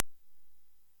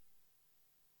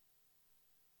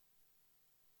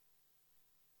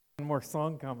One more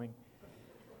song coming.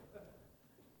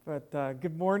 But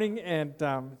good morning, and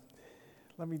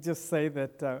let me just say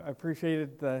that I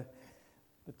appreciated the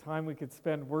time we could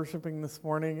spend worshiping this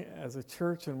morning as a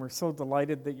church, and we're so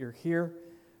delighted that you're here.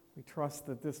 We trust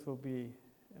that this will be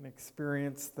an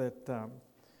experience that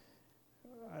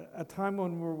a time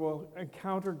when we will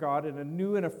encounter God in a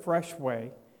new and a fresh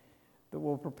way that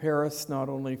will prepare us not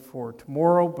only for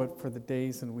tomorrow, but for the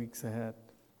days and weeks ahead.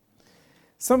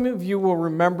 Some of you will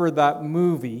remember that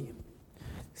movie,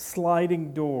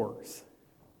 Sliding Doors.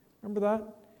 Remember that?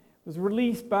 It was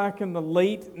released back in the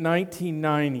late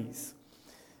 1990s.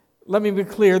 Let me be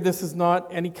clear, this is not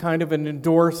any kind of an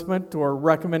endorsement or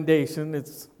recommendation.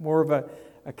 It's more of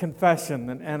a confession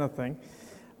than anything.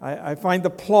 I find the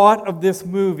plot of this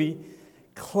movie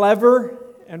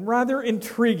clever and rather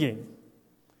intriguing.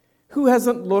 Who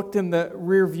hasn't looked in the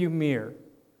rearview mirror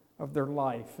of their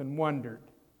life and wondered,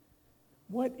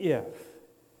 what if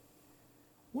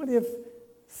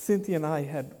Cynthia and I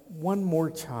had one more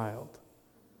child?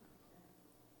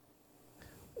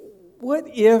 What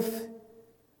if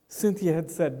Cynthia had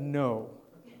said no?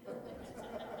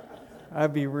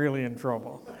 I'd be really in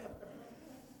trouble.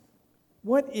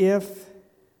 What if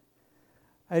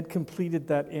I had completed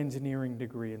that engineering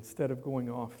degree instead of going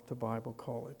off to Bible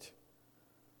college?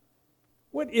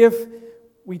 What if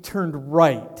we turned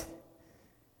right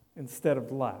instead of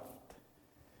left?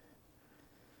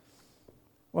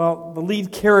 Well, the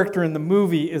lead character in the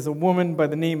movie is a woman by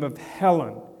the name of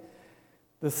Helen.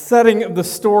 The setting of the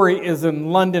story is in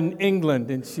London, England,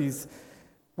 and she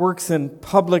works in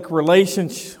public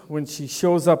relations when she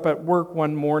shows up at work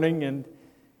one morning and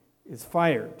is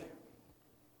fired.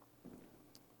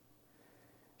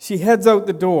 She heads out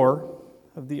the door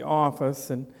of the office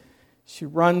and she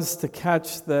runs to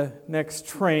catch the next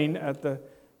train at the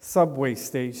subway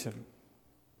station.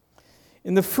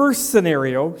 In the first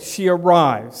scenario, she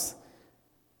arrives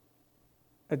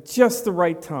at just the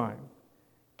right time,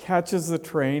 catches the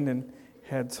train, and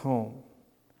heads home.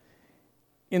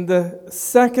 In the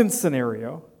second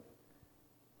scenario,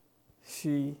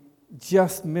 she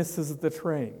just misses the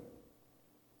train,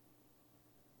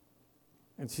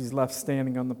 and she's left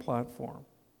standing on the platform.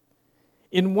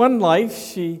 In one life,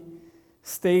 she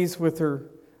stays with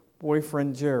her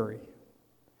boyfriend, Jerry.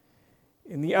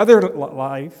 In the other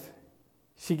life,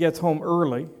 she gets home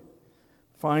early,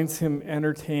 finds him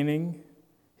entertaining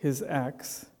his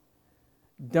ex,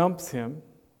 dumps him,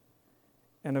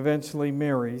 and eventually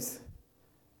marries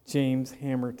James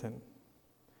Hamerton.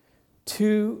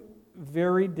 Two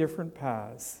very different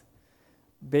paths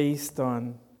based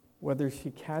on whether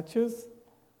she catches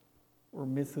or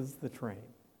misses the train.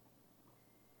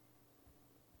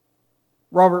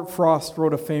 Robert Frost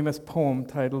wrote a famous poem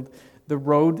titled "The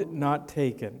Road Not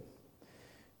Taken."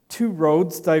 Two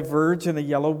roads diverge in a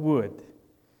yellow wood,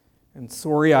 and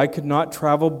sorry I could not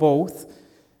travel both,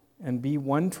 and be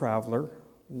one traveler,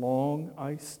 long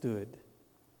I stood,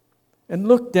 and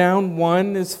looked down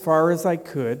one as far as I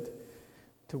could,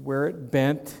 to where it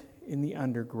bent in the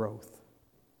undergrowth.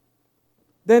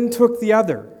 Then took the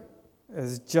other,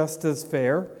 as just as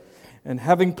fair, and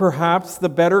having perhaps the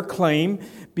better claim,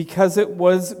 because it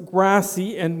was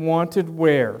grassy and wanted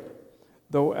wear,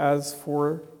 though as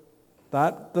for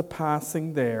that the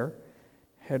passing there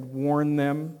had worn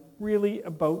them really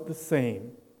about the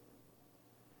same.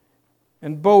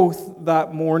 And both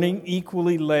that morning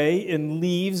equally lay in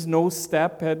leaves no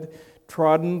step had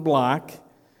trodden black.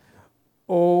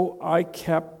 Oh, I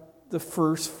kept the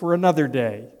first for another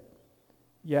day,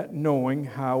 yet knowing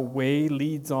how way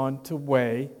leads on to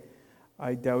way,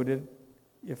 I doubted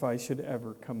if I should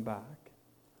ever come back.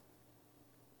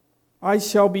 I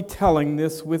shall be telling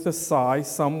this with a sigh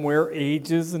somewhere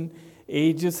ages and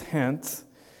ages hence.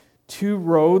 Two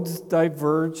roads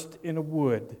diverged in a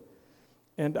wood,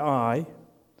 and I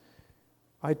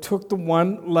took the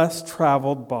one less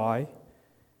traveled by,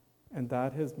 and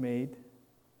that has made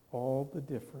all the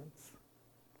difference.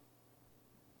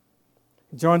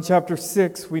 In John chapter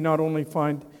 6, we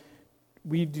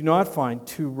do not find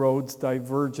two roads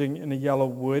diverging in a yellow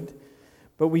wood,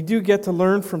 but we do get to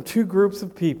learn from two groups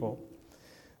of people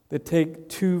that take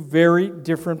two very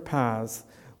different paths,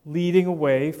 leading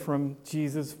away from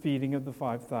Jesus' feeding of the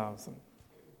 5,000.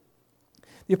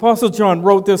 The Apostle John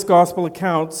wrote this gospel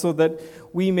account so that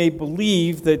we may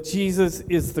believe that Jesus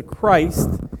is the Christ,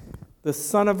 the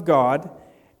Son of God,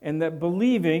 and that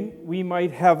believing we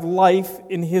might have life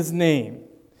in his name.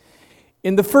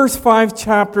 In the first 5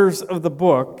 chapters of the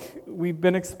book, we've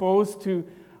been exposed to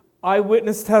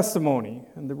eyewitness testimony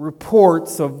and the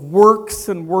reports of works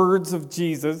and words of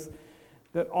Jesus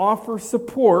that offer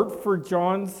support for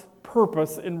John's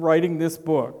purpose in writing this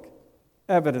book.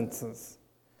 evidences.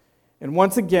 And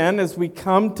once again, as we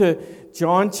come to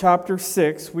John chapter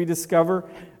 6, we discover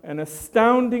an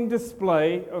astounding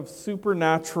display of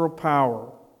supernatural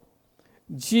power.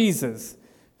 Jesus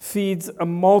feeds a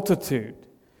multitude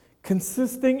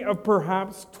consisting of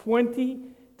perhaps 20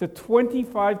 to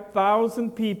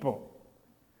 25,000 people.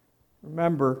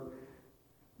 Remember,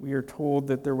 we are told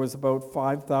that there was about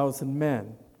 5,000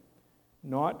 men,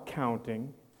 not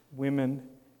counting women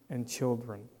and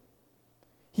children.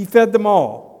 He fed them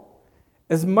all,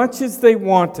 as much as they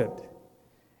wanted.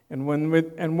 And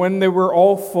when they were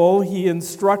all full, he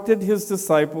instructed his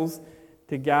disciples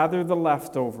to gather the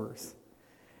leftovers.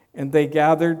 And they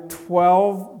gathered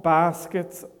 12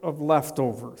 baskets of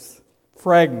leftovers,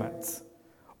 fragments,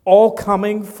 all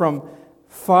coming from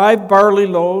 5 barley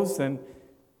loaves and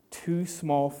 2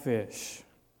 small fish.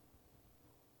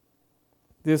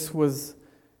 This was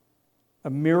a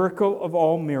miracle of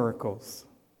all miracles.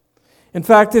 In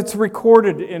fact, it's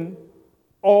recorded in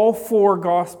all 4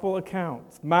 gospel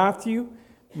accounts: Matthew,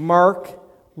 Mark,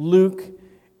 Luke,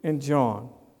 and John.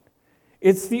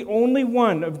 It's the only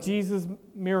one of Jesus'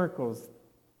 miracles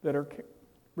that are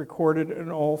recorded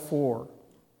in all 4.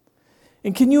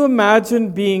 And can you imagine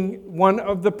being one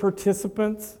of the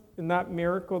participants in that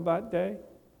miracle that day?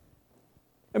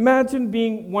 Imagine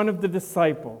being one of the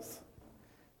disciples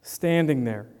standing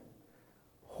there,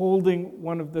 holding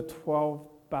one of the 12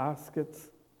 baskets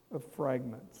of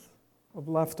fragments, of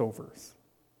leftovers.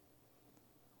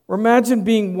 Or imagine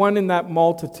being one in that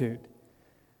multitude,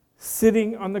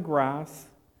 sitting on the grass,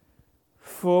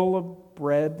 full of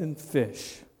bread and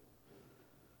fish.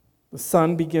 The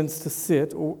sun begins to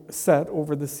set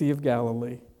over the Sea of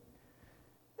Galilee.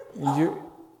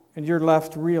 And you're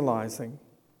left realizing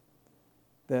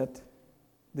that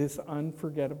this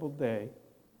unforgettable day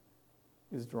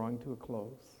is drawing to a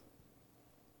close.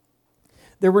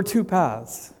 There were 2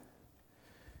 paths,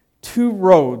 2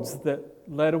 roads that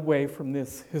led away from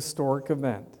this historic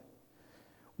event.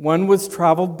 One was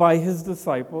traveled by his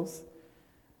disciples,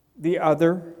 the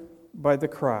other by the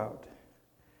crowd.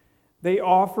 They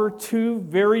offer 2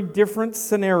 very different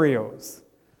scenarios,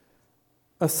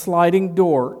 a sliding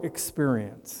door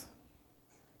experience,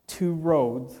 2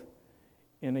 roads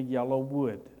in a yellow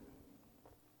wood.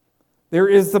 There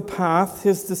is the path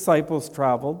his disciples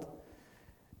traveled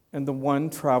and the one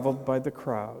traveled by the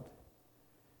crowd.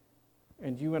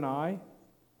 And you and I,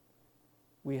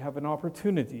 we have an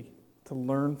opportunity to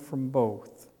learn from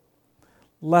both.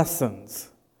 Lessons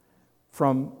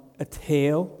from a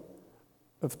tale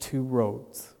of 2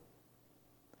 roads.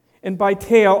 And by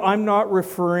tale, I'm not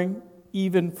referring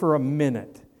even for a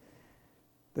minute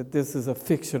that this is a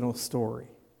fictional story.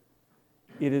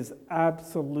 It is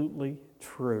absolutely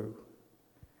true.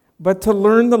 But to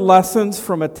learn the lessons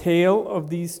from a tale of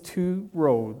these 2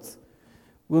 roads,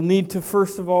 we'll need to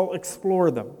first of all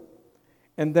explore them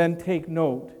and then take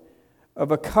note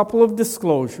of a couple of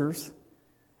disclosures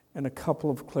and a couple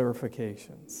of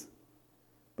clarifications.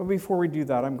 But before we do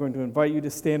that, I'm going to invite you to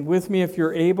stand with me if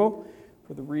you're able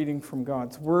for the reading from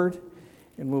God's Word.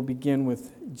 And we'll begin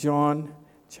with John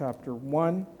chapter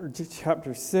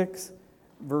 6,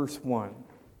 verse 1.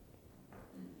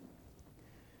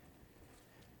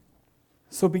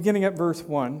 So beginning at verse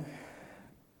 1,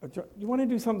 you want to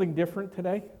do something different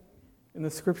today in the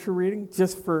scripture reading,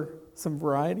 just for some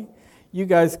variety? You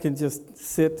guys can just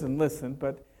sit and listen,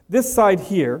 but this side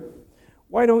here,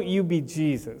 why don't you be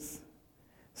Jesus?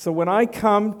 So when I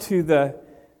come to the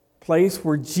place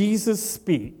where Jesus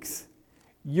speaks,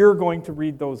 you're going to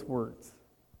read those words.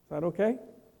 Is that okay?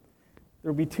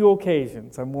 There'll be 2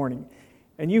 occasions, I'm warning.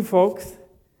 And you folks,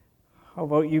 how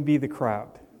about you be the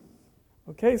crowd?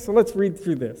 Okay, so let's read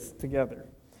through this together.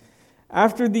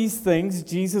 After these things,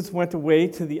 Jesus went away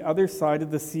to the other side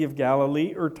of the Sea of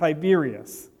Galilee, or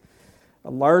Tiberias.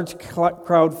 A large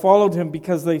crowd followed him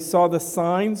because they saw the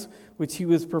signs which he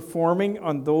was performing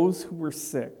on those who were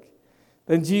sick.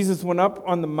 Then Jesus went up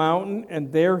on the mountain,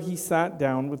 and there he sat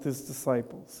down with his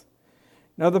disciples.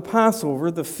 Now the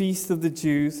Passover, the feast of the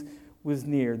Jews, was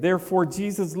near. Therefore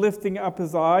Jesus, lifting up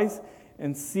his eyes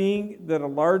and seeing that a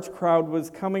large crowd was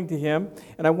coming to him,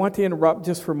 and I want to interrupt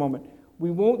just for a moment.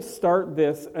 We won't start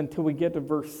this until we get to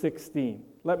verse 16.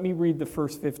 Let me read the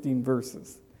first 15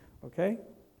 verses. Okay?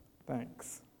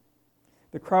 Thanks.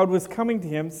 The crowd was coming to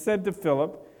him, said to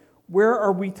Philip, "Where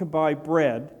are we to buy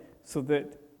bread so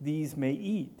that these may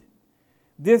eat?"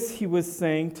 This he was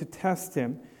saying to test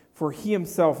him, for he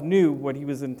himself knew what he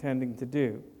was intending to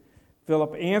do.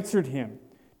 Philip answered him,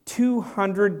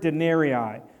 200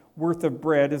 denarii worth of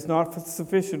bread is not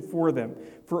sufficient for them,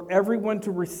 for everyone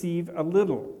to receive a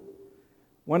little.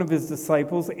 One of his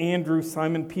disciples, Andrew,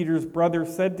 Simon Peter's brother,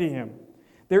 said to him,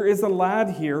 "There is a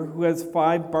lad here who has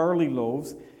 5 barley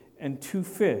loaves and 2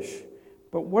 fish.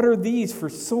 But what are these for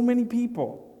so many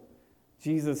people?"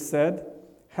 Jesus said,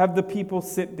 "Have the people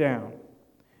sit down."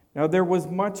 Now there was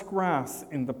much grass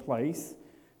in the place,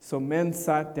 so men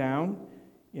sat down,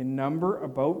 in number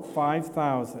about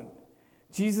 5,000.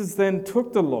 Jesus then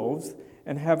took the loaves,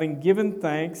 and having given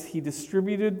thanks, he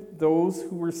distributed those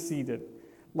who were seated.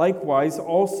 Likewise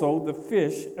also the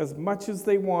fish, as much as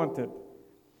they wanted.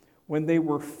 When they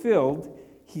were filled,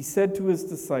 he said to his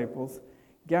disciples,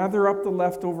 "Gather up the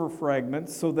leftover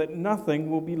fragments so that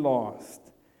nothing will be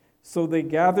lost." So they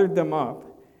gathered them up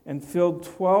and filled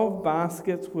 12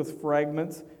 baskets with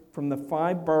fragments from the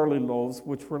 5 barley loaves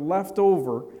which were left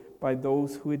over by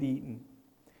those who had eaten.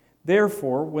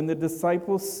 Therefore, when the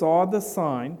disciples saw the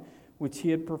sign which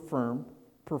he had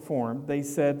performed, they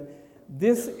said,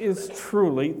 "This is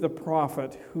truly the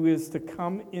prophet who is to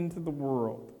come into the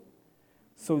world."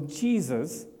 So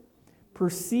Jesus,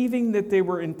 perceiving that they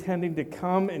were intending to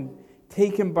come and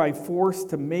take him by force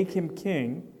to make him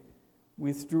king,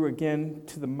 withdrew again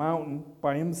to the mountain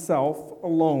by himself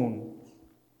alone.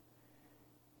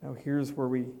 Now here's where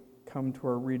we come to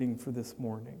our reading for this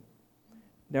morning.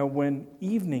 Now when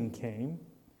evening came,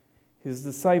 his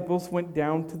disciples went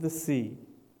down to the sea.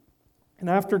 And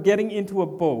after getting into a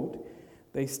boat,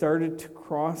 they started to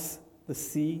cross the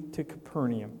sea to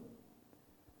Capernaum.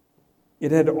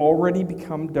 It had already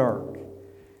become dark,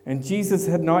 and Jesus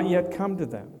had not yet come to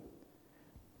them.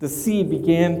 The sea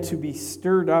began to be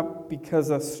stirred up because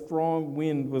a strong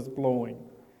wind was blowing.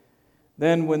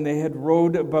 Then, when they had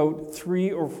rowed about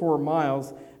 3 or 4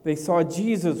 miles, they saw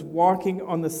Jesus walking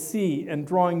on the sea and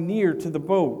drawing near to the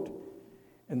boat,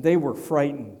 and they were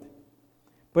frightened.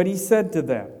 But he said to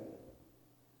them,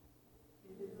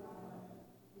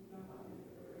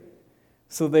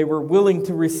 so they were willing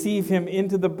to receive him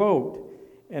into the boat,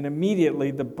 and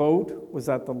immediately the boat was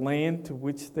at the land to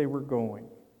which they were going.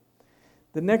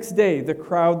 The next day, the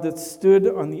crowd that stood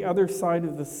on the other side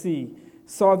of the sea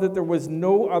saw that there was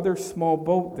no other small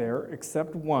boat there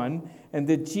except one, and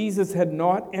that Jesus had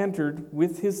not entered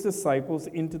with his disciples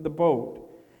into the boat,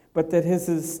 but that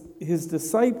his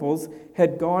disciples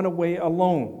had gone away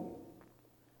alone.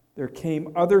 There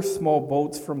came other small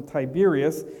boats from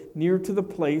Tiberias near to the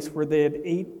place where they had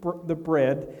ate the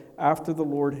bread after the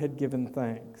Lord had given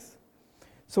thanks.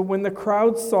 So when the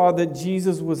crowd saw that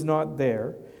Jesus was not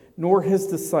there, nor his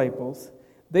disciples,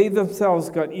 they themselves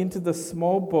got into the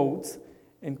small boats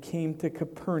and came to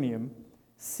Capernaum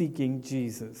seeking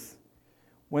Jesus.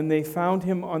 When they found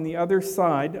him on the other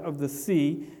side of the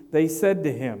sea, they said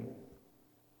to him,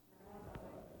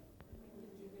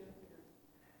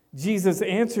 Jesus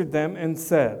answered them and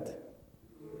said,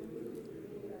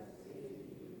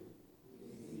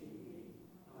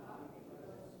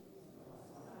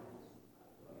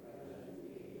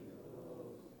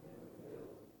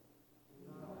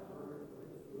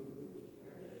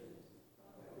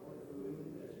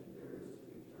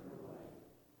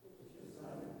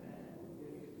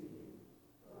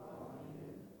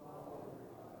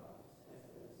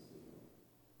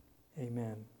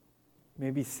 Amen. You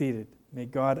may be seated. May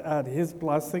God add his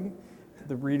blessing to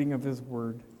the reading of his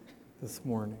word this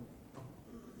morning.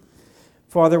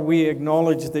 Father, we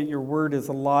acknowledge that your word is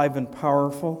alive and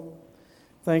powerful.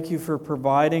 Thank you for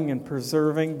providing and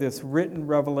preserving this written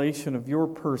revelation of your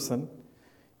person,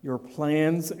 your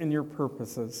plans, and your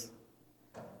purposes.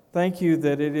 Thank you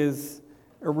that it is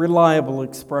a reliable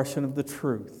expression of the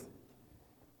truth,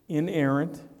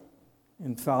 inerrant,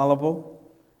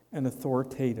 infallible, and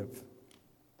authoritative.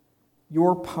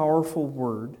 Your powerful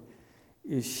word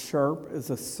is sharp as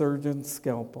a surgeon's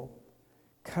scalpel,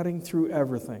 cutting through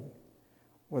everything,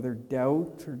 whether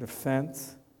doubt or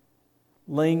defense,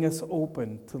 laying us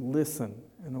open to listen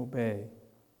and obey.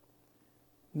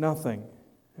 Nothing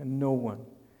and no one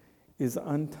is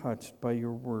untouched by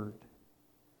your word.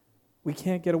 We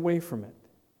can't get away from it,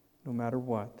 no matter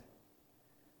what.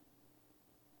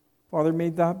 Father, may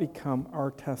that become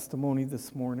our testimony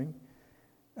this morning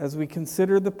as we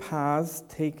consider the paths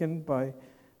taken by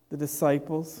the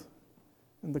disciples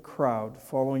and the crowd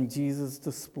following Jesus'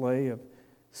 display of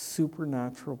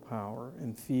supernatural power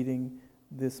in feeding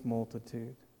this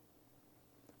multitude.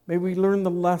 May we learn the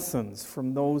lessons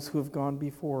from those who have gone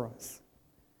before us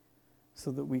so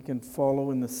that we can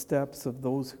follow in the steps of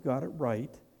those who got it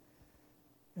right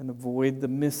and avoid the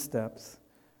missteps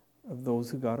of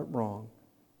those who got it wrong.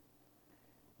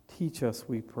 Teach us,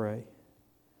 we pray,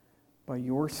 by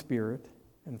your Spirit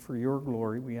and for your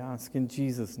glory, we ask in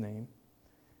Jesus' name.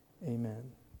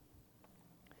 Amen.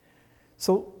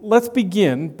 So let's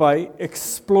begin by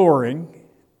exploring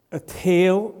a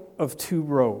tale of two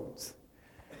roads.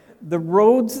 The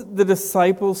roads the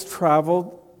disciples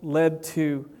traveled led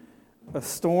to a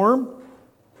storm,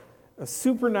 a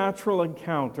supernatural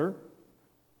encounter,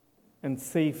 and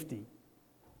safety.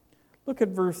 Look at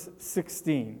verse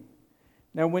 16.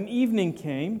 Now, when evening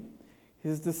came,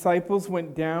 his disciples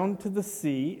went down to the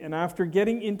sea, and after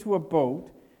getting into a boat,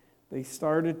 they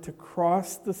started to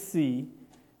cross the sea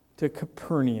to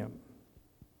Capernaum.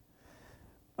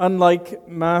 Unlike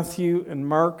Matthew and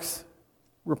Mark's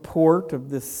report of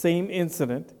this same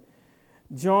incident,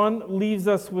 John leaves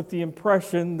us with the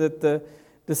impression that the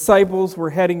disciples were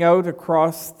heading out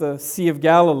across the Sea of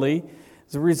Galilee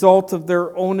as a result of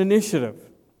their own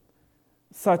initiative.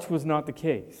 Such was not the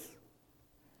case.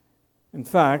 In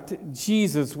fact,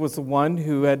 Jesus was the one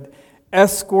who had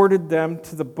escorted them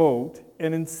to the boat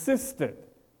and insisted.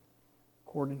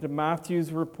 According to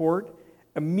Matthew's report,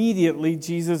 immediately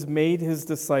Jesus made his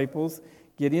disciples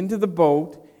get into the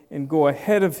boat and go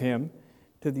ahead of him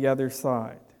to the other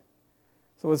side.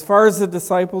 So as far as the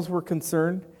disciples were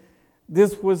concerned,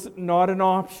 this was not an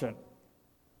option.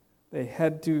 They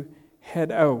had to head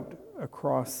out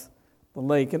across the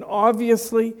lake. And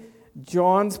obviously,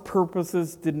 John's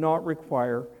purposes did not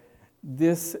require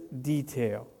this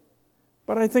detail.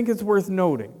 But I think it's worth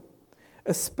noting,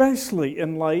 especially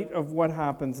in light of what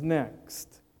happens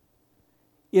next.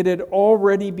 It had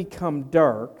already become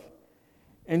dark,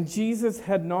 and Jesus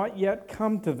had not yet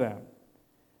come to them.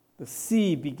 The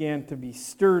sea began to be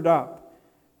stirred up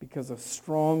because a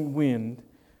strong wind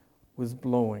was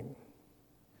blowing.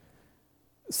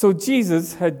 So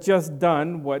Jesus had just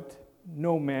done what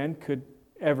no man could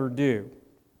ever do.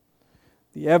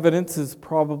 The evidence is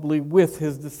probably with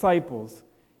his disciples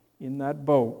in that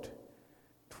boat.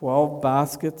 12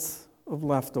 baskets of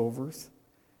leftovers.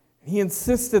 He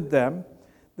insisted them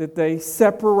that they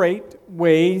separate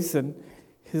ways, and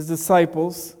his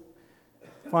disciples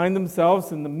find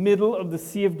themselves in the middle of the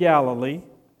Sea of Galilee.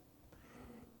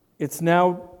 It's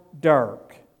now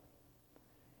dark.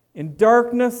 And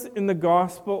darkness in the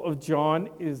Gospel of John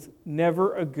is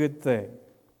never a good thing.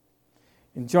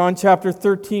 In John chapter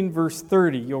 13, verse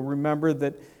 30, you'll remember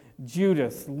that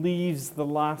Judas leaves the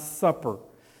Last Supper.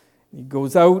 He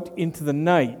goes out into the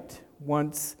night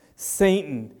once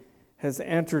Satan has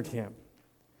entered him.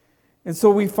 And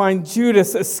so we find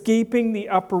Judas escaping the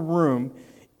upper room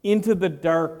into the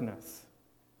darkness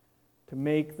to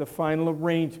make the final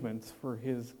arrangements for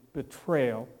his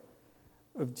betrayal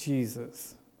of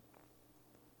Jesus.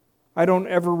 I don't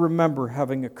ever remember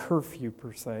having a curfew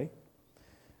per se,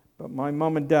 but my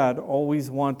mom and dad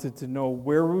always wanted to know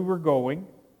where we were going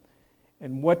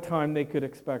and what time they could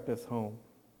expect us home.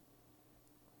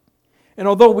 And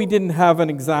although we didn't have an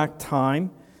exact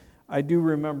time, I do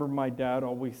remember my dad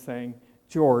always saying,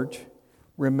 "George,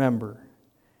 remember,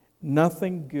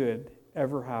 nothing good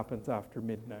ever happens after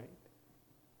midnight."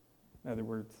 In other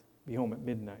words, be home at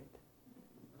midnight.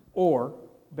 Or,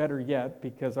 better yet,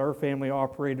 because our family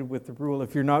operated with the rule,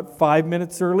 if you're not 5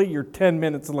 minutes early, you're 10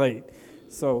 minutes late.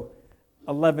 So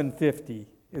 11:50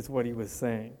 is what he was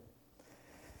saying.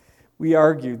 We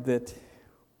argued that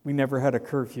we never had a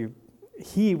curfew.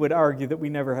 He would argue that we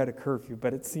never had a curfew,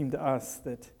 but it seemed to us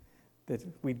that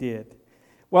we did.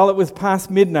 Well, it was past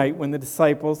midnight when the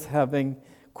disciples, having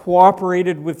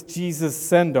cooperated with Jesus'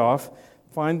 send-off,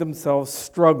 find themselves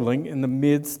struggling in the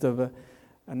midst of a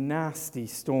nasty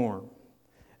storm.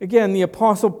 Again, the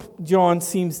Apostle John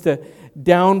seems to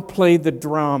downplay the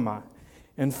drama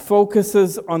and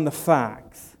focuses on the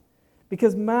facts.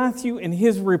 Because Matthew, in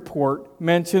his report,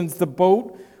 mentions the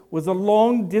boat was a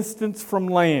long distance from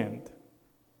land,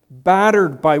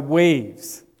 battered by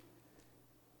waves,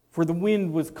 for the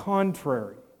wind was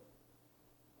contrary.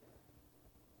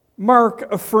 Mark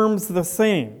affirms the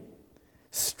same,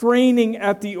 straining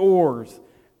at the oars,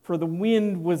 for the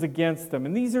wind was against them.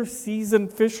 And these are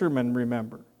seasoned fishermen,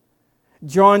 remember.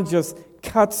 John just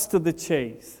cuts to the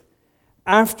chase.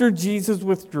 After Jesus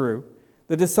withdrew,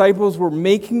 the disciples were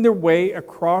making their way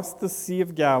across the Sea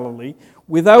of Galilee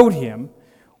without him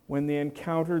when they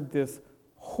encountered this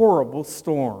horrible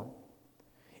storm.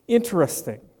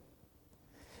 Interesting.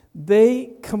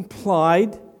 They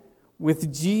complied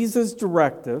with Jesus'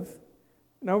 directive.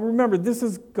 Now remember, this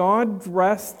is God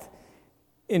dressed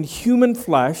in human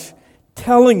flesh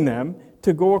telling them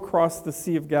to go across the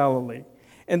Sea of Galilee.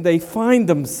 And they find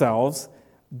themselves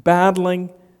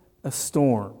battling a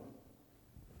storm.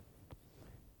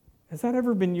 Has that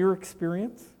ever been your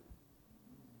experience?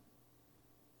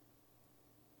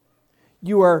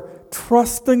 You are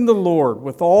trusting the Lord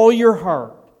with all your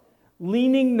heart,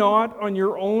 leaning not on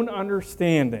your own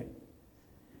understanding.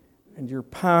 and your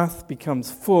path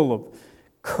becomes full of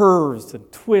curves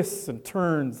and twists and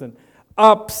turns and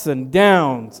ups and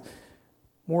downs,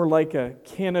 more like a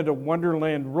Canada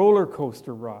Wonderland roller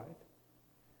coaster ride.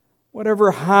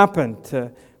 Whatever happened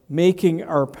to making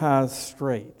our paths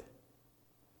straight?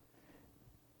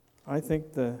 I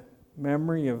think the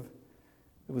memory of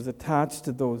it was attached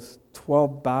to those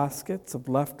 12 baskets of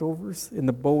leftovers in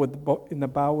the bow of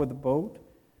the boat.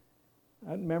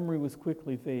 That memory was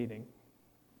quickly fading.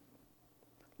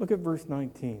 Look at verse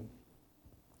 19.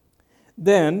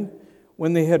 Then,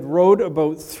 when they had rowed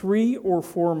about 3 or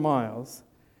 4 miles,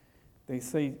 they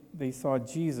say they saw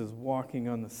Jesus walking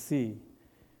on the sea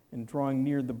and drawing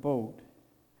near the boat,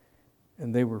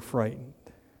 and they were frightened.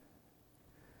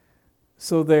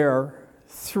 So they are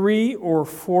 3 or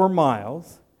 4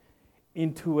 miles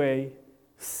into a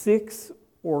 6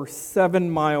 or 7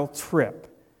 mile trip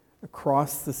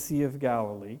across the Sea of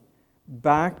Galilee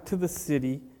back to the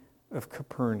city of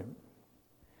Capernaum.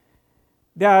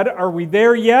 Dad, are we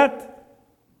there yet?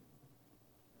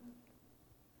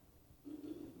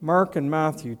 Mark and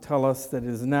Matthew tell us that it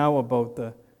is now about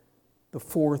the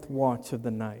 4th watch of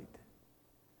the night.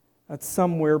 That's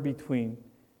somewhere between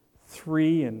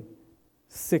 3 and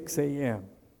 6 a.m.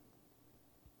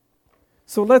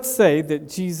 So let's say that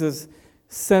Jesus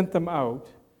sent them out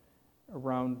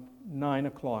around 9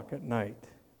 o'clock at night.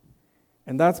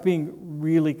 And that's being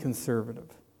really conservative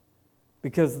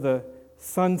because the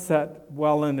sun set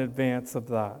well in advance of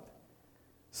that.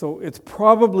 So it's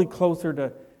probably closer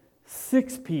to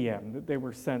 6 p.m. that they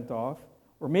were sent off,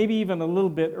 or maybe even a little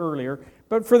bit earlier.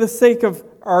 But for the sake of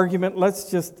argument, let's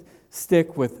just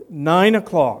stick with 9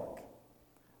 o'clock.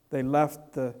 They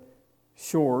left the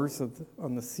shores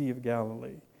on the Sea of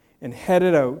Galilee and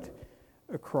headed out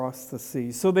across the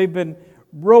sea. So they've been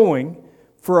rowing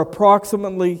for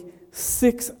approximately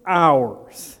 6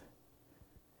 hours.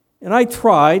 And I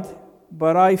tried,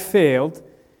 but I failed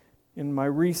in my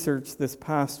research this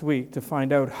past week to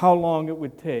find out how long it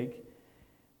would take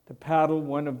to paddle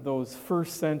one of those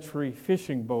first century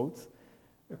fishing boats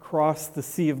across the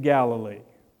Sea of Galilee.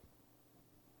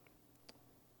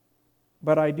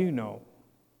 But I do know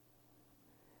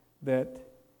that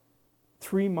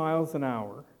 3 miles an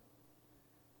hour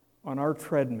on our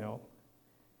treadmill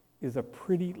is a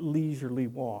pretty leisurely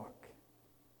walk.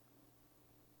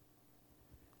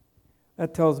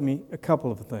 That tells me a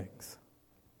couple of things.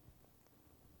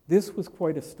 This was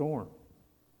quite a storm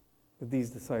that these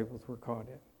disciples were caught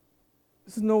in.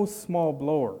 This is no small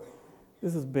blower.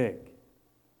 This is big.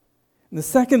 And the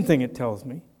second thing it tells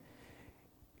me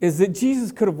is that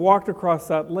Jesus could have walked across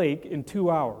that lake in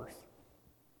 2 hours.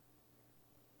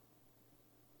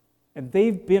 And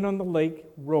they've been on the lake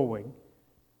rowing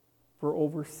for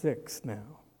over 6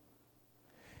 now.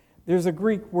 There's a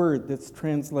Greek word that's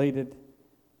translated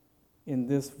in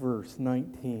this verse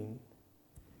 19.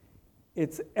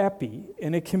 It's epi,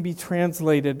 and it can be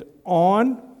translated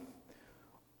on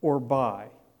or by,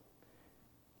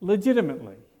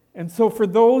 legitimately. And so for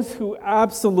those who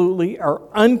absolutely are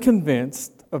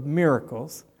unconvinced of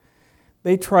miracles,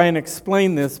 they try and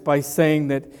explain this by saying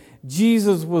that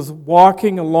Jesus was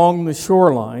walking along the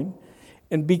shoreline,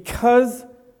 and because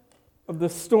of the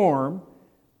storm,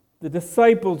 the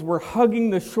disciples were hugging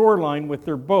the shoreline with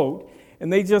their boat,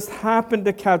 and they just happened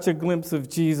to catch a glimpse of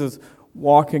Jesus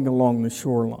walking along the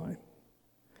shoreline.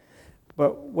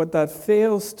 But what that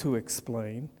fails to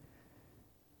explain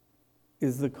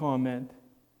is the comment,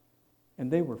 and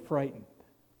they were frightened.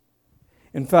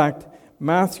 In fact,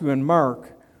 Matthew and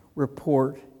Mark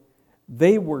report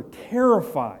they were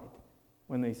terrified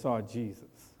when they saw Jesus.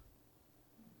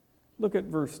 Look at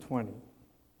verse 20.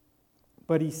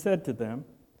 But he said to them,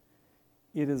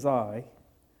 "It is I,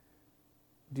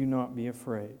 do not be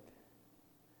afraid."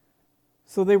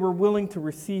 So they were willing to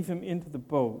receive him into the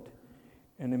boat,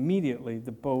 and immediately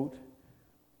the boat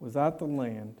was at the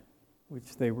land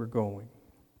which they were going.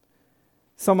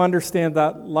 Some understand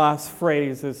that last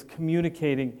phrase as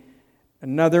communicating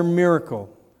another miracle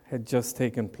had just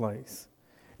taken place.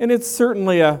 And it's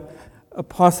certainly a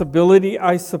possibility,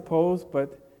 I suppose,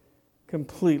 but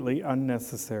completely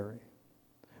unnecessary.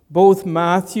 Both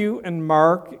Matthew and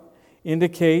Mark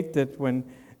indicate that when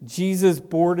Jesus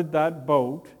boarded that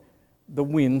boat, the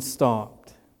wind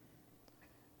stopped.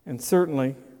 And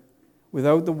certainly,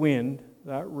 without the wind,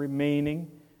 that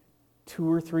remaining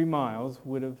 2 or 3 miles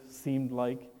would have seemed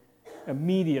like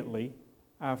immediately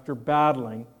after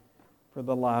battling for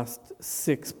the last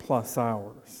 6+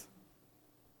 hours.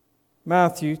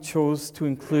 Matthew chose to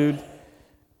include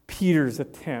Peter's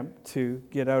attempt to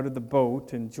get out of the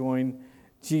boat and join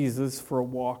Jesus for a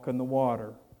walk on the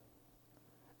water.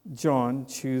 John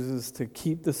chooses to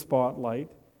keep the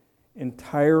spotlight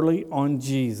entirely on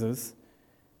Jesus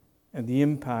and the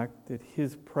impact that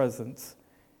his presence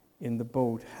in the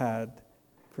boat had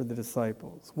for the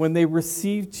disciples. When they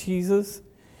received Jesus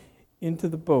into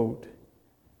the boat,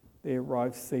 they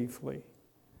arrived safely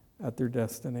at their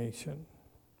destination.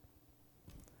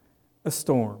 A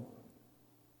storm.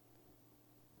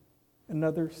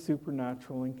 Another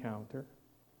supernatural encounter.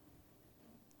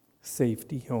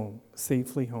 Safely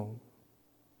home.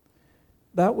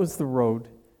 That was the road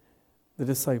the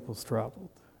disciples traveled.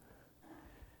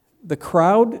 The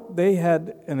crowd, they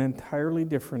had an entirely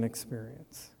different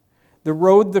experience. The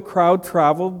road the crowd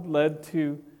traveled led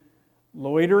to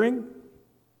loitering,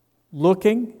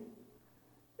 looking,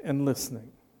 and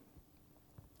listening.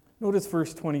 Notice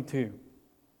verse 22.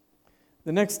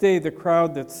 The next day, the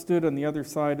crowd that stood on the other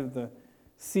side of the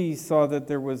sea saw that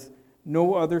there was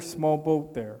no other small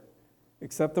boat there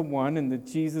except the one, and that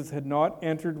Jesus had not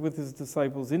entered with his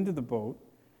disciples into the boat,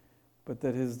 but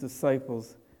that his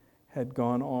disciples had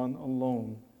gone on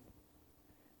alone.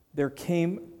 There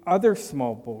came other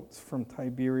small boats from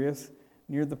Tiberias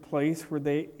near the place where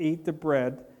they ate the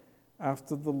bread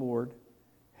after the Lord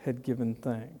had given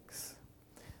thanks.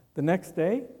 The next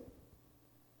day,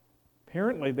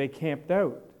 apparently they camped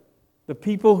out. The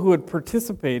people who had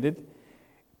participated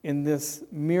in this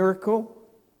miracle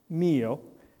meal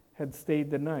had stayed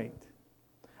the night.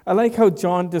 I like how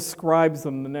John describes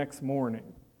them the next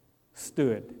morning.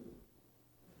 Stood,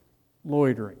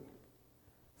 loitering,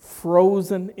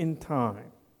 frozen in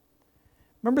time.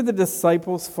 Remember the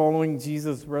disciples following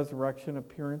Jesus' resurrection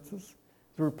appearances?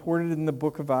 It's reported in the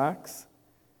book of Acts.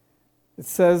 It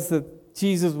says that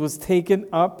Jesus was taken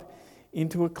up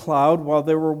into a cloud while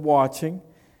they were watching,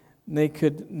 and they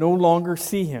could no longer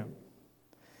see him.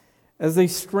 As they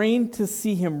strained to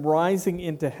see him rising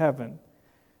into heaven,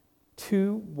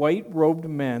 two white-robed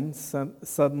men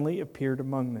suddenly appeared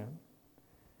among them.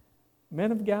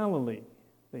 Men of Galilee,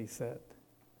 they said,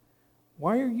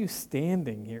 why are you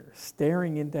standing here,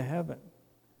 staring into heaven?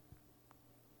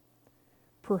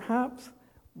 Perhaps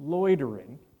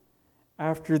loitering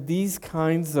after these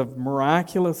kinds of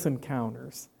miraculous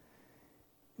encounters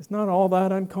is not all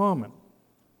that uncommon.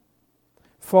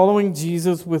 Following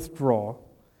Jesus' withdrawal,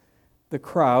 the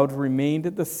crowd remained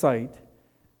at the site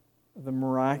of the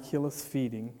miraculous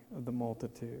feeding of the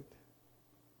multitude.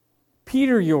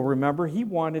 Peter, you'll remember, he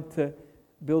wanted to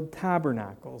build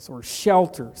tabernacles or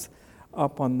shelters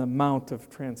up on the Mount of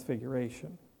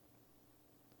Transfiguration.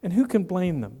 And who can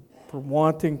blame them for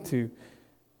wanting to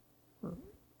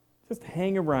just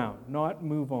hang around, not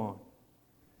move on?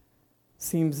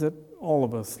 Seems that all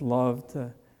of us love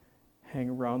to hang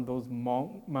around those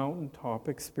mountaintop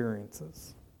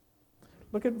experiences.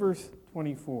 Look at verse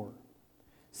 24.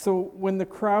 So when the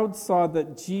crowd saw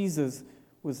that Jesus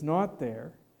was not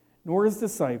there, nor his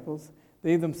disciples,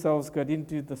 they themselves got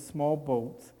into the small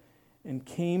boats and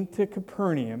came to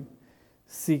Capernaum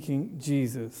seeking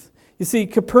Jesus. You see,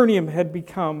 Capernaum had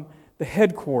become the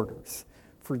headquarters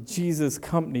for Jesus'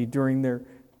 company during their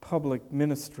public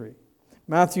ministry.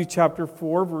 Matthew chapter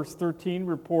 4, verse 13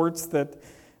 reports that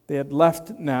they had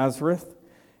left Nazareth,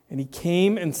 and he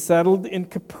came and settled in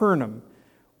Capernaum,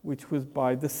 which was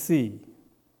by the sea.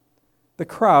 The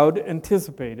crowd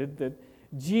anticipated that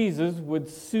Jesus would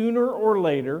sooner or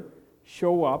later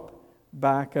show up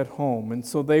back at home. And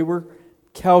so they were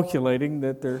calculating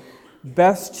that their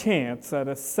best chance at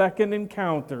a second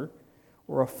encounter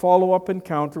or a follow-up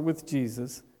encounter with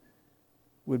Jesus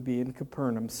would be in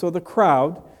Capernaum. So the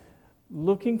crowd,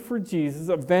 looking for Jesus,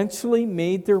 eventually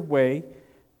made their way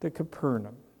to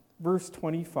Capernaum. Verse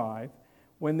 25,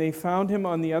 when they found him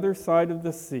on the other side of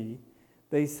the sea,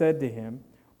 they said to him,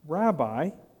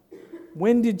 Rabbi,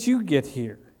 when did you get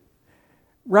here?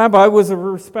 Rabbi was a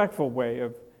respectful way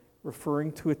of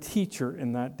referring to a teacher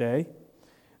in that day.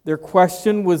 Their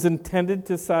question was intended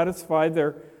to satisfy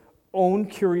their own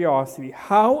curiosity.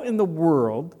 How in the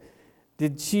world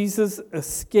did Jesus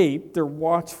escape their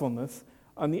watchfulness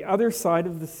on the other side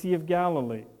of the Sea of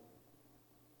Galilee?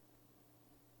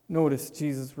 Notice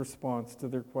Jesus' response to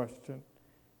their question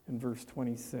in verse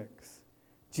 26.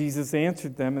 Jesus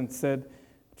answered them and said,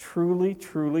 Truly,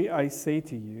 truly, I say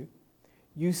to you,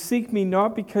 you seek me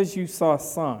not because you saw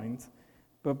signs,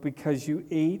 but because you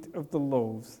ate of the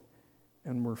loaves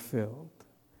and were filled.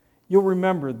 You'll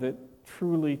remember that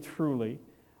truly, truly,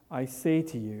 I say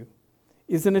to you,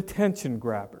 is an attention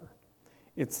grabber.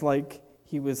 It's like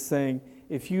he was saying,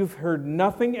 if you've heard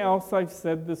nothing else I've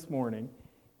said this morning,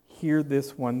 hear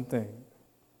this one thing.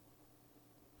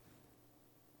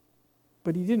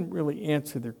 But he didn't really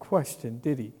answer their question,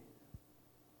 did he?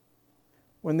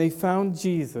 When they found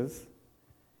Jesus,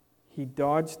 he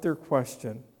dodged their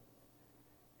question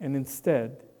and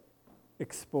instead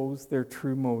exposed their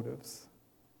true motives.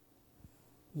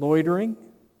 Loitering,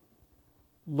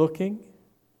 looking,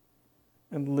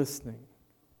 and listening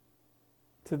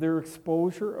to their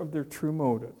exposure of their true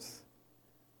motives.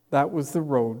 That was the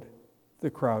road the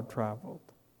crowd traveled.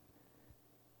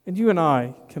 And you and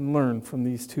I can learn from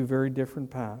these two very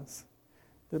different paths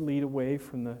that lead away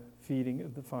from the feeding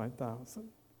of the 5,000.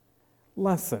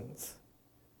 Lessons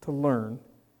to learn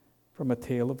from a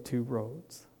tale of two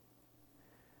roads.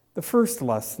 The first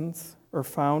lessons are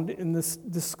found in the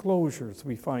disclosures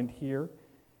we find here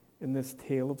in this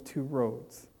tale of two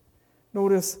roads.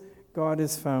 Notice God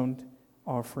is found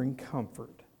offering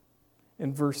comfort.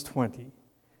 In verse 20,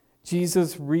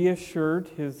 Jesus reassured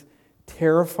his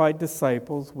terrified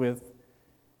disciples with,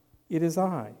 "It is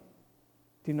I.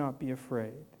 Do not be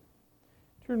afraid."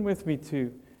 Turn with me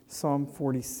to Psalm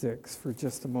 46 for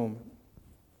just a moment.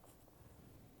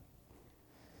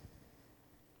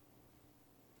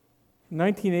 In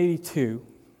 1982,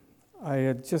 I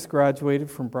had just graduated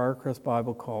from Briarcrest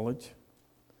Bible College,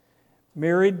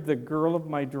 married the girl of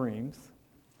my dreams,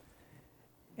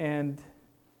 and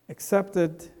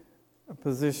accepted a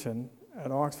position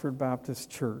at Oxford Baptist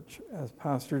Church as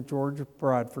Pastor George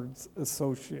Bradford's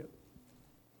associate.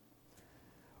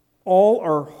 All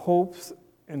our hopes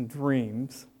and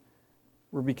dreams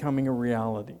were becoming a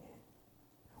reality.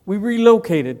 We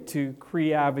relocated to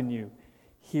Cree Avenue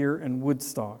here in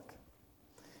Woodstock.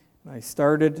 I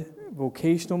started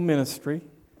vocational ministry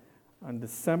on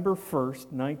December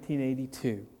 1st,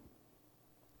 1982.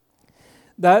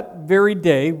 That very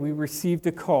day, we received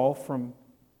a call from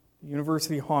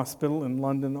University Hospital in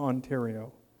London,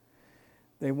 Ontario.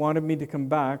 They wanted me to come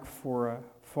back for a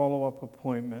follow-up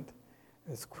appointment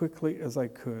as quickly as I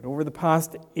could. Over the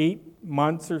past 8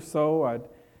 months or so, I'd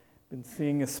been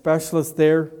seeing a specialist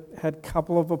there, had a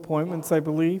couple of appointments, I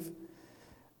believe,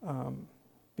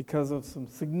 because of some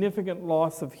significant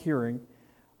loss of hearing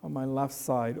on my left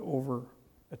side over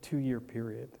a 2-year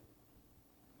period.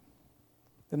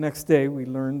 The next day, we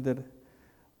learned that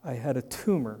I had a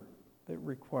tumor that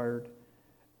required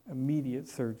immediate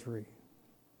surgery.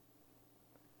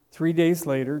 3 days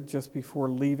later, just before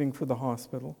leaving for the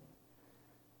hospital,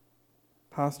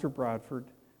 Pastor Bradford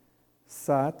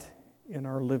sat in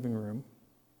our living room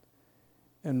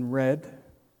and read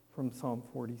from Psalm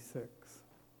 46.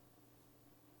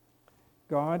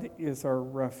 God is our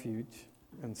refuge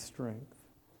and strength,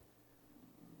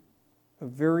 a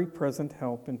very present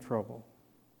help in trouble.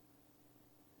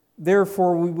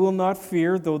 Therefore we will not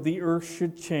fear, though the earth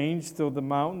should change, though the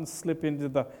mountains slip into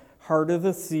the heart of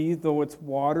the sea, though its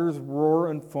waters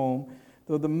roar and foam,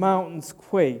 though the mountains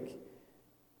quake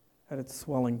at its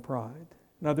swelling pride.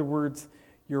 In other words,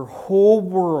 your whole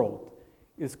world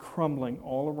is crumbling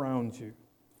all around you.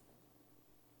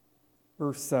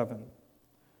 Verse 7,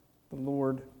 the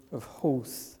Lord of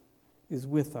hosts is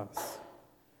with us.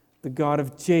 The God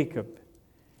of Jacob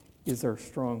is our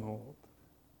stronghold.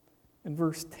 And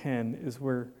verse 10 is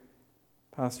where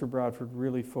Pastor Bradford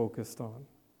really focused on.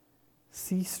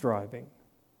 Cease striving,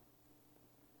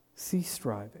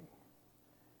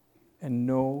 and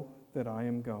know that I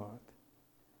am God.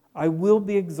 I will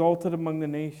be exalted among the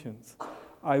nations.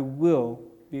 I will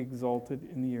be exalted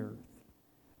in the earth.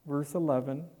 Verse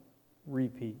 11,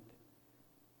 repeat.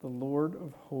 The Lord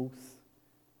of hosts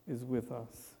is with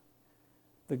us.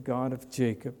 The God of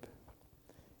Jacob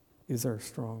is our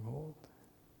stronghold.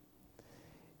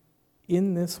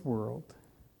 In this world,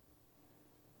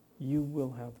 you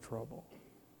will have trouble.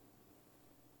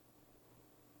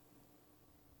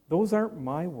 Those aren't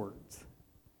my words.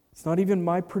 It's not even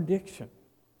my prediction.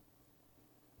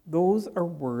 Those are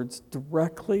words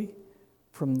directly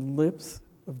from the lips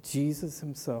of Jesus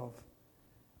himself,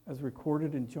 as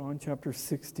recorded in John chapter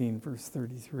 16, verse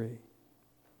 33.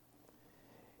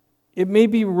 It may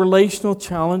be relational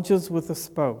challenges with a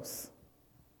spouse,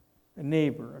 a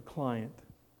neighbor, a client,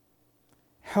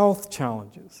 health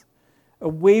challenges, a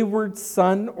wayward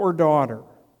son or daughter,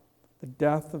 the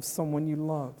death of someone you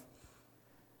love,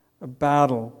 a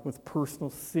battle with personal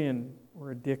sin or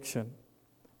addiction,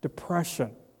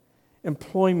 depression,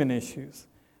 employment issues,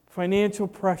 financial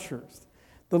pressures.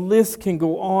 The list can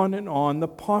go on and on. The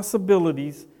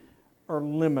possibilities are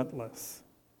limitless.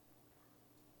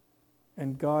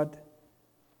 And God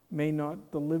may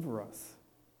not deliver us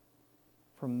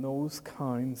from those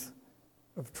kinds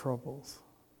of troubles.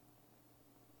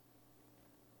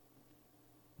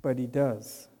 But he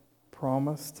does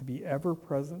promise to be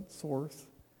ever-present source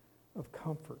of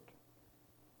comfort,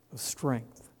 of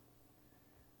strength,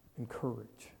 and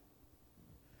courage.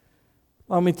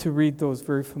 Allow me to read those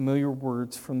very familiar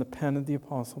words from the pen of the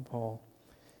Apostle Paul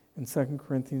in 2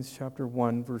 Corinthians chapter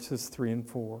 1, verses 3 and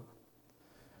 4.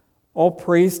 All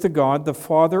praise to God, the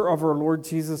Father of our Lord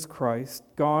Jesus Christ.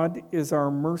 God is our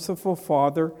merciful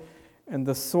Father and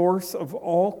the source of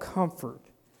all comfort.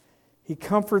 He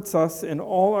comforts us in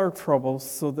all our troubles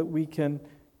so that we can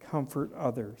comfort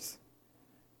others.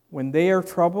 When they are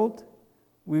troubled,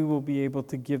 we will be able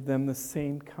to give them the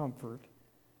same comfort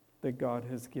that God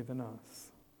has given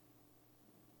us.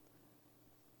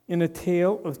 In A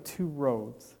Tale of Two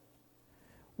Roads,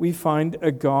 we find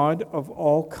a God of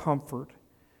all comfort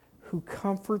who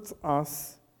comforts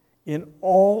us in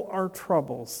all our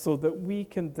troubles so that we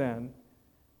can then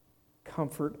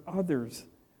comfort others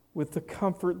with the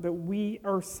comfort that we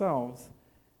ourselves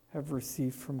have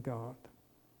received from God.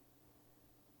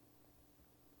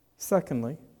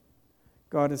 Secondly,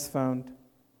 God is found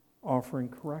offering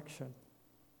correction.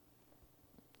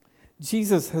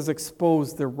 Jesus has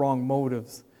exposed their wrong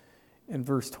motives in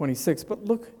verse 26, but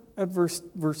look at verse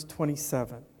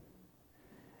 27.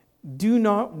 Do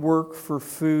not work for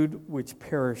food which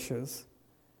perishes,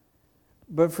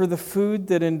 but for the food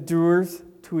that endures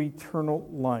to eternal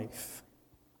life.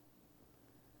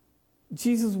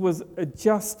 Jesus was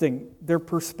adjusting their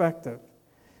perspective.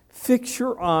 Fix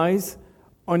your eyes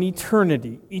on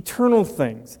eternity, eternal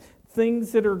things,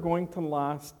 things that are going to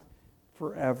last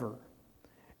forever.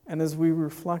 And as we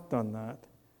reflect on that,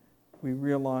 we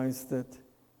realize that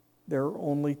there are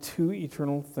only two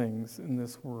eternal things in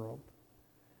this world: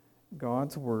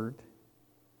 God's Word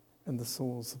and the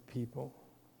souls of people.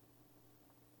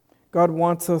 God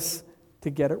wants us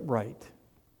to get it right.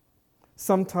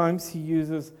 Sometimes He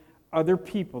uses other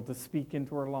people to speak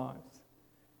into our lives.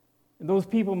 And those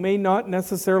people may not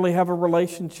necessarily have a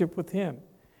relationship with Him.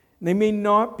 They may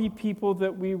not be people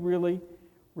that we really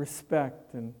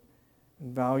respect and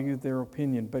value their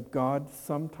opinion, but God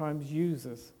sometimes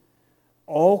uses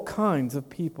all kinds of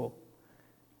people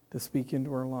to speak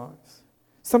into our lives.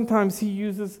 Sometimes He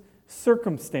uses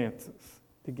circumstances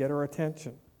to get our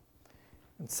attention.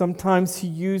 And sometimes He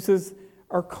uses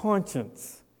our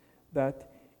conscience,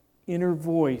 that inner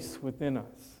voice within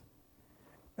us,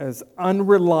 as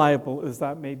unreliable as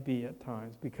that may be at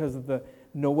times, because of the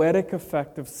noetic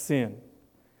effect of sin,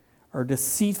 our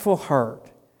deceitful heart,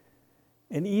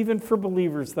 and even for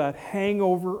believers, that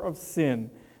hangover of sin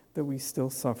that we still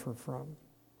suffer from.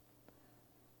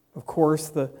 Of course,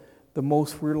 the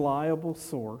most reliable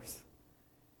source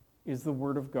is the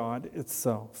Word of God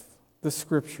itself, the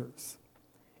Scriptures,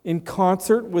 in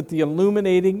concert with the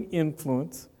illuminating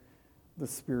influence of the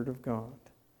Spirit of God.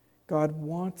 God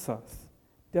wants us,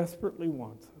 desperately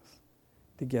wants us,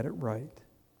 to get it right.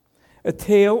 A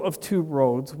Tale of Two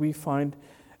Roads, we find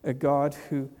a God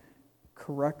who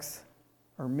corrects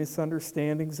our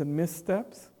misunderstandings and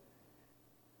missteps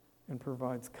and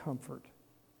provides comfort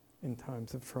in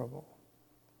times of trouble.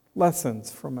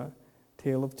 Lessons from A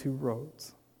Tale of Two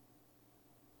Roads.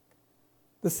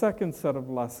 The second set of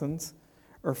lessons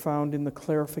are found in the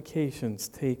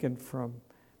clarifications taken from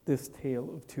this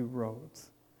Tale of Two Roads.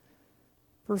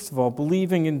 First of all,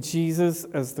 believing in Jesus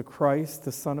as the Christ,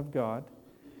 the Son of God,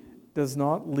 does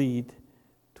not lead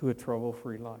to a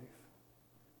trouble-free life.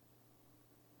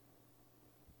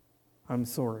 I'm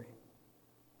sorry,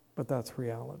 but that's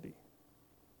reality.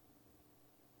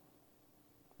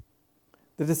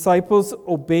 The disciples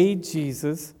obeyed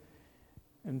Jesus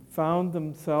and found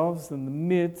themselves in the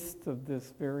midst of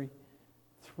this very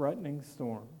threatening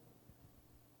storm.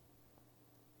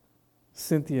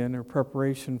 Cynthia, in her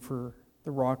preparation for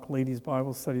the Rock Ladies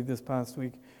Bible study this past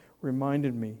week,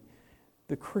 reminded me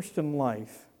the Christian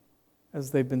life,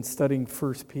 as they've been studying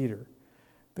 1 Peter,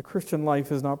 the Christian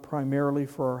life is not primarily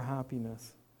for our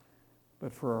happiness,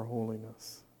 but for our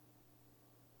holiness.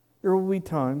 There will be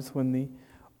times when the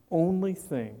only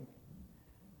thing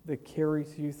that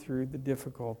carries you through the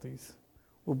difficulties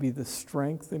will be the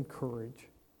strength and courage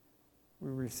we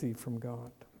receive from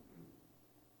God.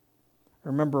 I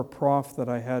remember a prof that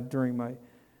I had during my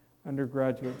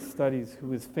undergraduate studies who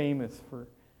was famous for,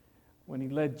 when he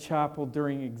led chapel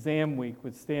during exam week,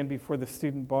 would stand before the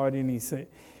student body and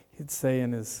he'd say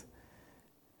in his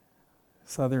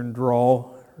southern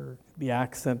drawl, or the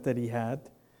accent that he had,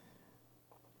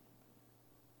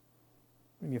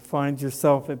 when you find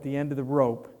yourself at the end of the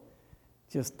rope,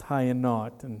 just tie a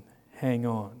knot and hang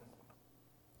on.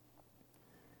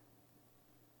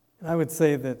 And I would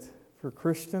say that for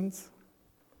Christians,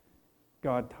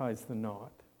 God ties the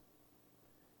knot.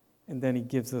 And then He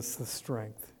gives us the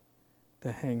strength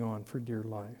to hang on for dear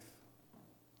life.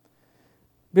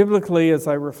 Biblically, as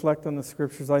I reflect on the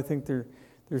Scriptures, I think there's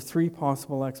There's three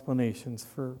possible explanations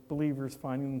for believers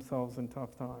finding themselves in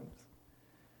tough times.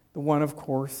 The one, of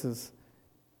course, is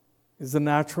the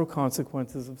natural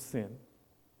consequences of sin.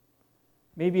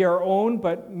 Maybe our own,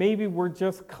 but maybe we're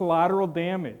just collateral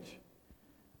damage.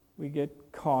 We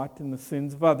get caught in the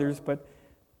sins of others, but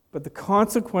the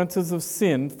consequences of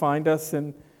sin find us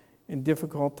in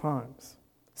difficult times.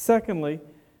 Secondly,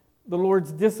 the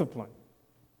Lord's discipline.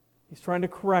 He's trying to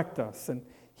correct us, and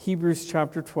Hebrews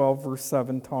chapter 12, verse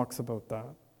 7 talks about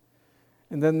that.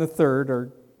 And then the third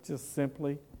are just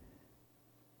simply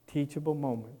teachable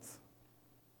moments.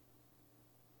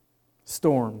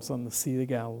 Storms on the Sea of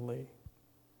Galilee.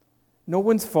 No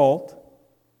one's fault,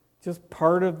 just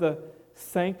part of the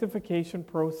sanctification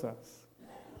process.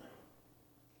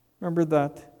 Remember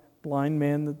that blind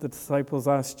man that the disciples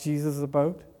asked Jesus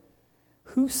about?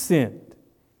 Who sinned,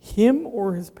 him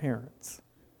or his parents?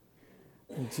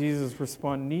 And Jesus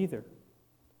responded, neither.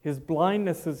 His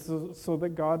blindness is so that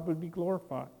God would be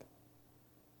glorified.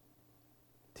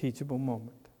 Teachable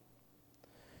moment.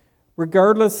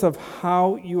 Regardless of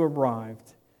how you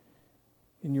arrived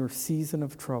in your season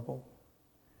of trouble,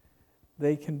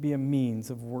 they can be a means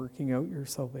of working out your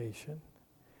salvation.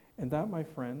 And that, my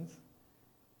friends,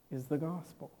 is the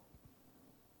gospel.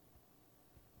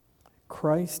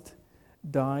 Christ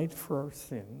died for our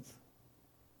sins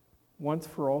once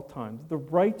for all times, the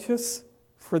righteous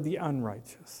for the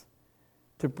unrighteous,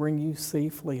 to bring you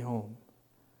safely home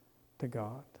to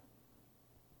God.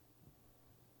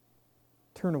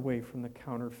 Turn away from the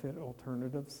counterfeit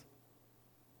alternatives.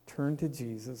 Turn to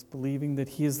Jesus, believing that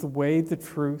He is the way, the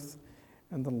truth,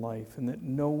 and the life, and that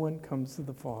no one comes to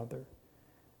the Father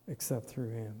except through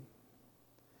Him.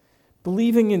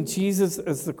 Believing in Jesus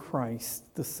as the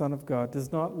Christ, the Son of God,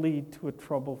 does not lead to a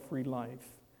trouble-free life,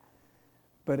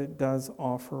 but it does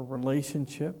offer a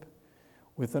relationship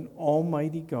with an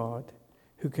almighty God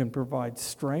who can provide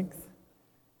strength,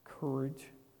 courage,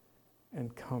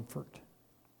 and comfort.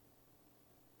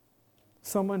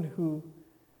 Someone who,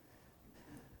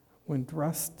 when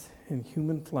dressed in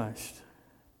human flesh,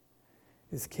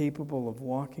 is capable of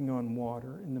walking on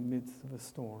water in the midst of a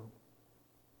storm.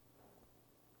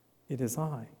 It is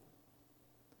I.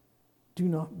 Do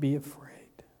not be afraid.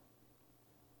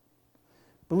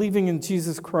 Believing in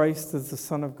Jesus Christ as the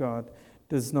Son of God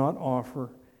does not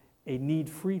offer a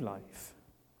need-free life,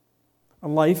 a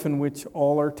life in which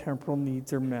all our temporal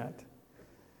needs are met,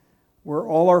 where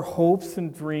all our hopes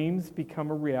and dreams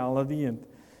become a reality, and,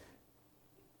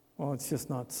 well, it's just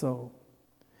not so.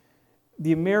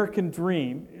 The American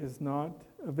dream is not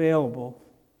available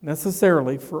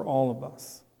necessarily for all of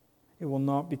us. It will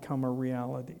not become a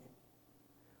reality.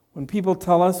 When people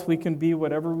tell us we can be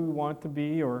whatever we want to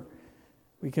be, or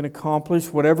we can accomplish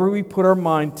whatever we put our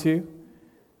mind to,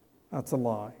 that's a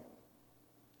lie.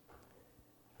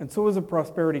 And so is a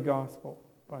prosperity gospel,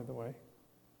 by the way.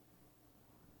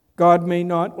 God may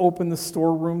not open the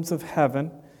storerooms of heaven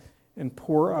and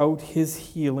pour out His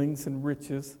healings and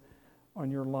riches on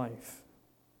your life.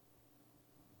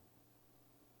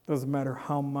 Doesn't matter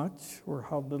how much or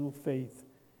how little faith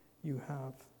you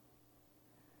have.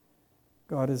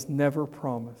 God has never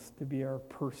promised to be our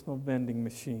personal vending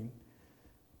machine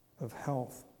of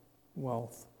health,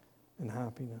 wealth, and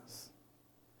happiness.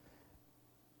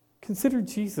 Consider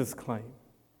Jesus' claim.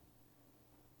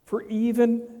 For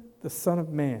even the Son of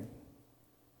Man,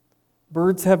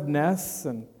 birds have nests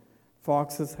and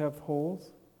foxes have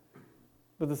holes,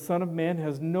 but the Son of Man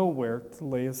has nowhere to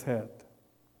lay his head.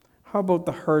 How about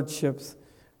the hardships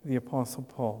of the Apostle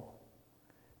Paul?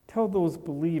 Tell those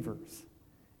believers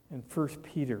in 1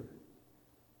 Peter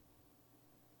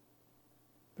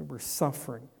that were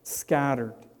suffering,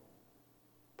 scattered,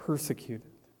 persecuted.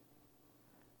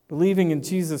 Believing in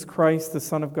Jesus Christ, the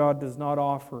Son of God, does not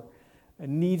offer a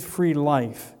need-free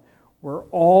life where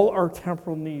all our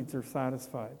temporal needs are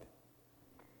satisfied.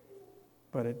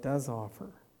 But it does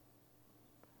offer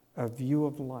a view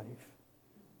of life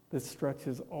that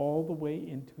stretches all the way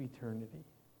into eternity.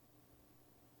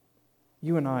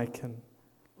 You and I can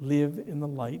live in the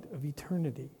light of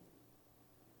eternity.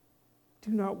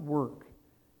 Do not work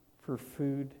for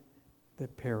food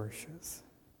that perishes.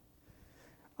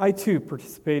 I too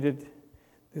participated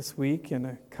this week in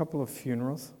a couple of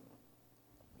funerals.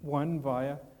 One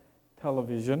via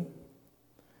television.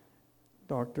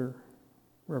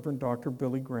 Reverend Dr.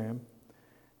 Billy Graham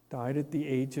died at the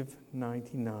age of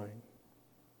 99.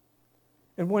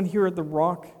 And one here at the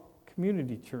Rock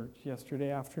Community Church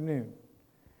yesterday afternoon.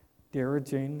 Dara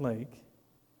Jane Lake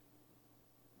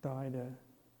died a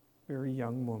very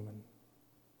young woman.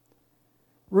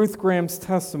 Ruth Graham's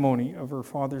testimony of at her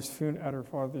father's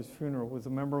funeral was a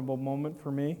memorable moment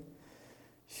for me.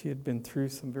 She had been through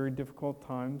some very difficult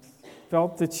times,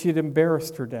 felt that she had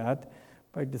embarrassed her dad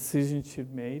by decisions she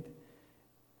had made,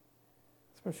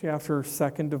 especially after her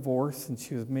second divorce, and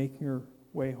she was making her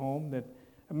way home, that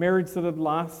a marriage that had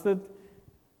lasted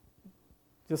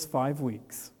just 5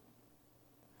 weeks.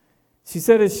 She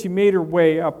said as she made her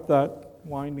way up that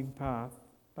winding path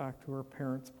back to her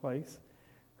parents' place,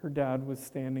 her dad was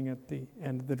standing at the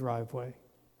end of the driveway.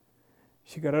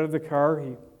 She got out of the car,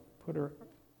 he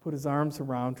put his arms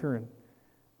around her and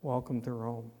welcomed her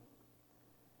home.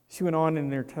 She went on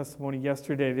in her testimony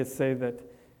yesterday to say that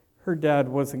her dad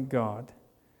wasn't God,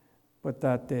 but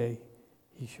that day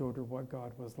he showed her what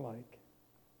God was like.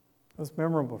 It was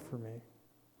memorable for me.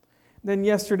 Then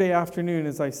yesterday afternoon,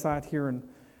 as I sat here and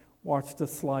watched a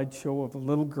slideshow of a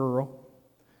little girl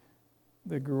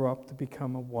that grew up to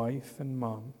become a wife and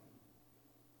mom,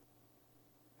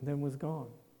 and then was gone,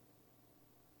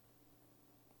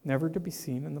 never to be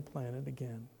seen on the planet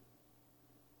again.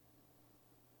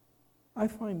 I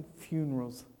find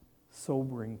funerals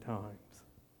sobering times.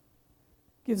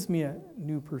 Gives me a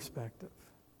new perspective.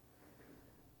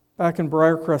 Back in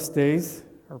Briarcrest days,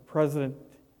 our president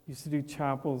used to do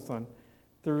chapels on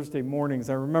Thursday mornings.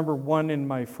 I remember one in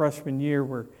my freshman year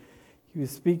where he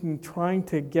was speaking, trying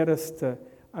to get us to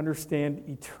understand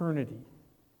eternity.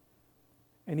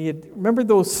 And remember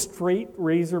those straight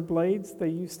razor blades they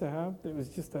used to have? It was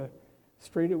just a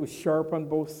straight, it was sharp on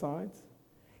both sides.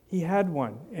 He had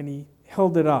one, and he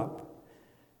held it up.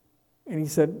 And he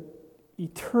said,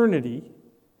 eternity,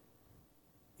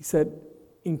 he said,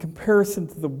 in comparison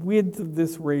to the width of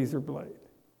this razor blade,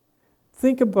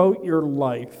 think about your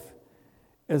life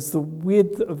as the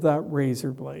width of that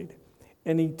razor blade,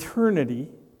 and eternity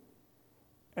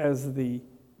as the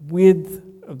width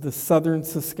of the southern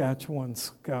Saskatchewan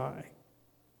sky.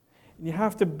 And you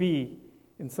have to be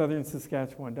in southern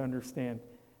Saskatchewan to understand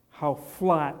how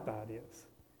flat that is.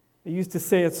 They used to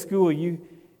say at school,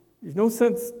 there's no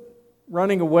sense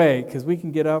running away because we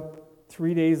can get up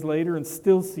 3 days later and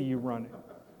still see you running.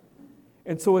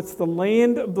 And so it's the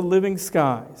land of the living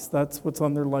skies. That's what's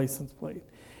on their license plate.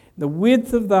 The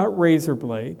width of that razor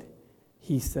blade,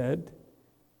 he said,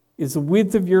 is the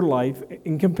width of your life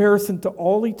in comparison to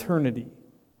all eternity.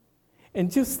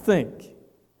 And just think,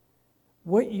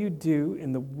 what you do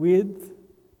in the width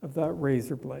of that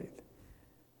razor blade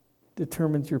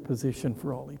determines your position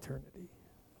for all eternity.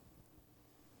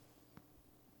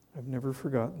 I've never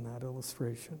forgotten that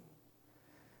illustration.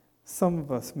 Some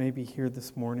of us may be here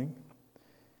this morning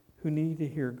who need to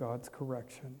hear God's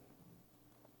correction.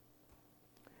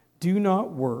 Do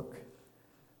not work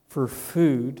for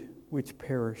food which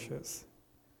perishes,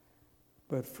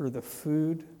 but for the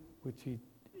food which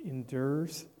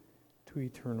endures to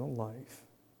eternal life.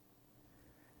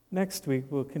 Next week,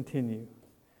 we'll continue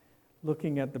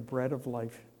looking at the bread of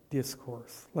life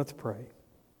discourse. Let's pray.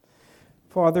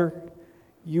 Father,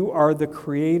 you are the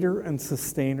creator and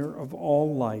sustainer of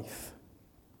all life.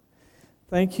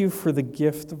 Thank you for the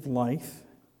gift of life,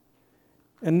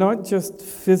 and not just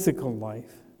physical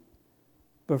life,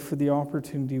 but for the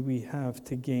opportunity we have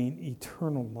to gain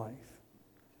eternal life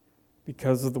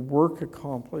because of the work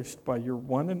accomplished by your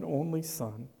one and only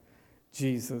Son,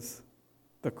 Jesus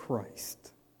the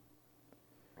Christ.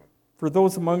 For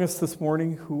those among us this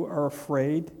morning who are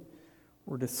afraid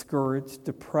or discouraged,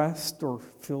 depressed or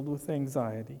filled with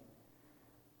anxiety,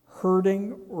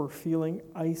 hurting or feeling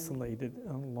isolated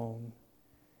and alone,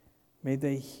 may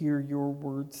they hear your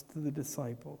words to the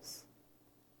disciples.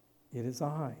 It is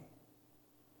I.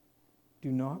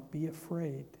 Do not be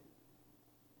afraid,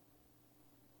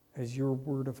 as your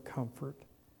word of comfort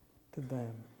to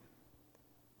them,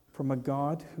 from a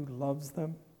God who loves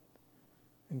them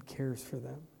and cares for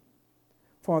them.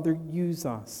 Father, use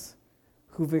us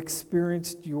who've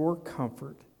experienced your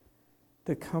comfort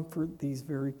to comfort these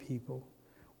very people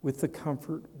with the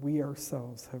comfort we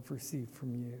ourselves have received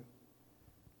from you,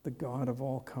 the God of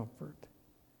all comfort.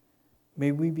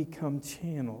 May we become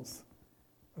channels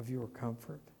of your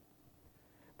comfort.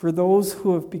 For those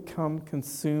who have become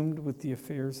consumed with the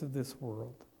affairs of this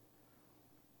world,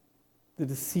 the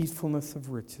deceitfulness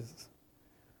of riches,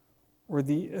 or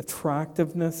the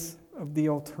attractiveness of the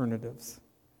alternatives,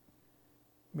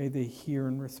 may they hear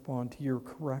and respond to your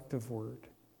corrective word.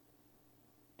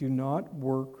 Do not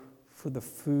work for the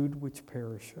food which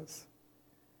perishes,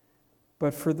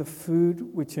 but for the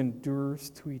food which endures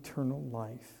to eternal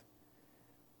life,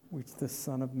 which the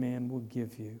Son of Man will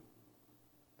give you.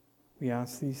 We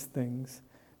ask these things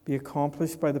be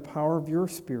accomplished by the power of your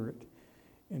Spirit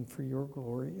and for your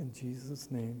glory. In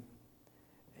Jesus' name,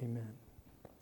 amen.